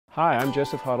Hi, I'm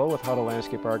Joseph Huddle with Huddle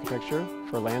Landscape Architecture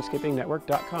for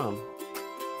landscapingnetwork.com.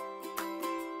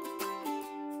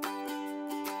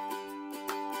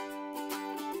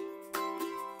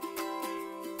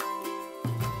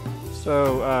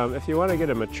 So if you want to get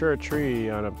a mature tree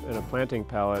in a planting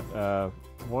pallet,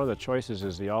 one of the choices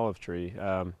is the olive tree.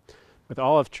 With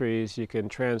olive trees, you can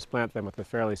transplant them with a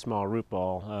fairly small root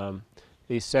ball.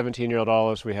 These 17-year-old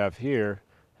olives we have here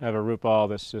have a root ball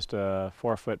that's just a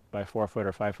 4-foot by 4-foot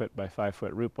or 5-foot by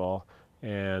 5-foot root ball,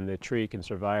 and the tree can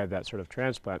survive that sort of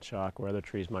transplant shock where other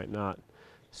trees might not.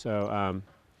 So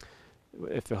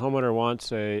if the homeowner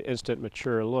wants a instant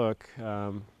mature look,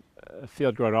 a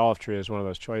field-grown olive tree is one of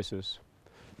those choices.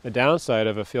 The downside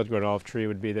of a field-grown olive tree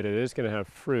would be that it is going to have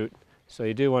fruit, so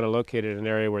you do want to locate it in an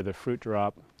area where the fruit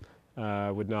drop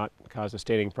would not cause a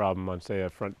staining problem on, say, a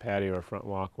front patio or front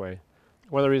walkway.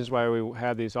 One of the reasons why we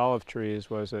had these olive trees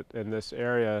was that in this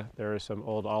area there are some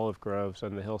old olive groves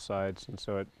on the hillsides, and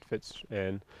so it fits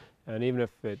in. And even if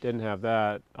it didn't have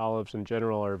that, olives in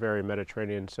general are very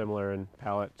Mediterranean similar in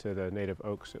palate to the native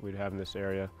oaks that we'd have in this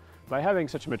area. By having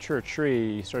such a mature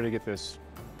tree, you sort of get this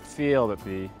feel that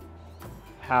the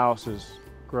house is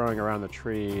growing around the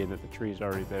tree and that the tree's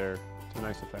already there. It's a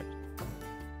nice effect.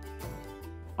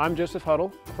 I'm Joseph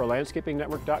Huddle for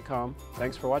landscapingnetwork.com.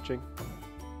 Thanks for watching.